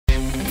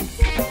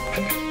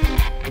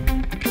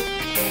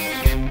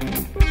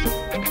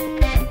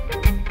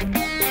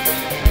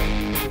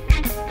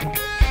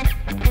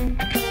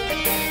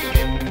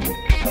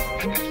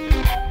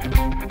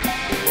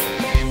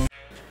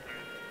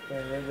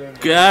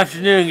Good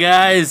afternoon,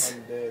 guys.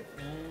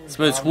 It's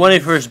my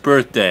 21st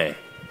birthday.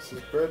 It's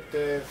his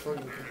birthday.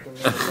 Fucking kicked him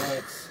in the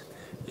nuts.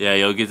 Yeah,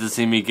 you'll get to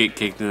see me get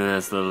kicked in the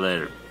nuts a little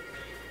later.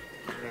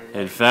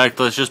 In fact,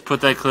 let's just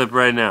put that clip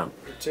right now.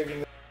 We're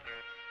taking the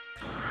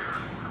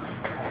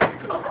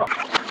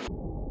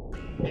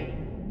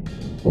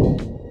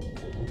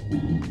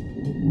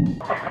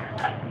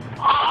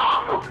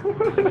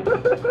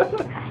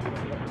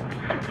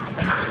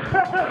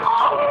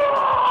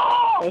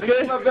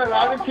Okay. not bad.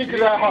 I didn't kick you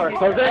that hard.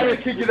 Jose, I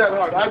didn't kick you that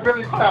hard. I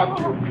barely tapped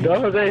you.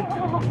 Go, Jose.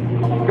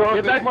 Go,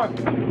 Get back. come on.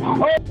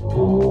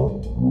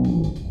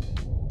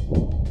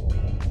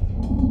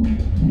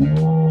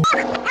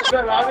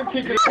 I didn't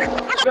kick it. I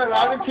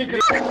didn't kick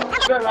it.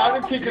 I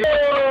didn't kick it.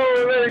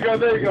 Oh, there you go.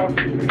 There you go.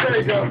 There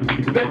you go.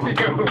 There you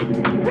go.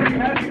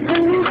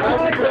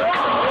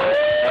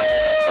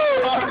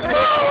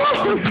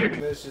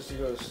 This just to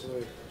go to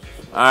sleep.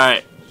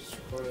 Alright,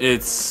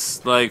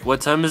 it's like,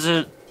 what time is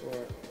it?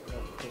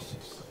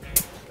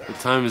 What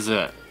time is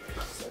it?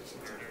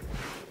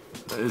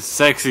 It's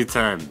sexy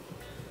time.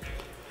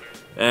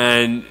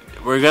 And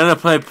we're gonna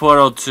play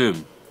Portal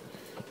 2.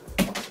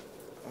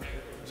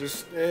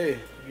 Just, hey,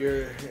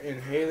 your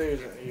inhaler's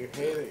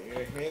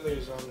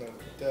on the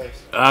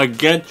desk. I'll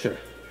get you.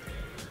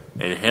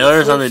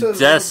 Inhalers on the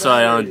desk so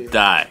I don't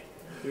die.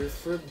 Your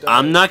flip died.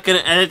 I'm not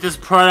gonna edit this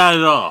part out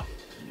at all.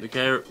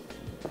 Okay,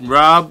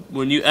 Rob,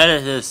 when you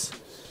edit this,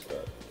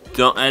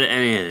 don't edit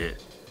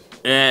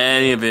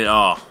any of it at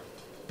all.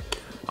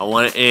 I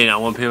want it in. I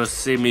want people to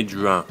see me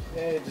drunk.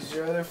 Hey, does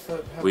your other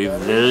flip have We've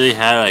batteries? literally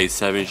had like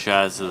 7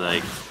 shots of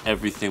like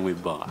everything we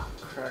bought.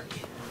 Crack.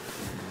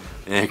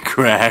 And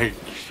crack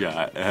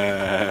shot.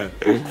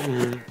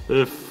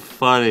 It's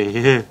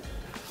funny.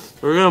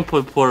 We're gonna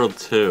play Portal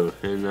 2,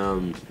 and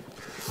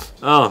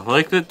oh,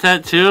 like the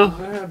tattoo?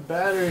 I have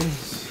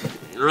batteries.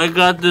 I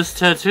got this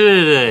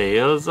tattoo today.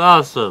 It was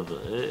awesome.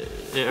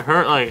 It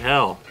hurt like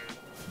hell.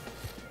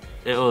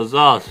 It was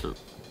awesome.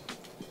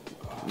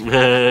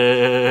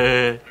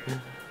 Hey,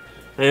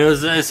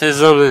 Jose, say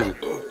something.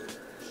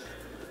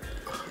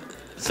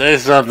 Say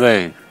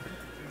something.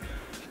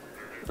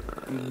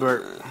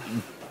 Burp.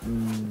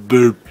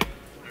 Boop.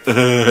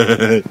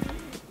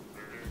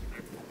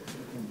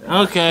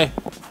 Okay.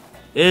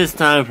 It is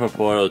time for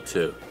Portal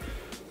 2.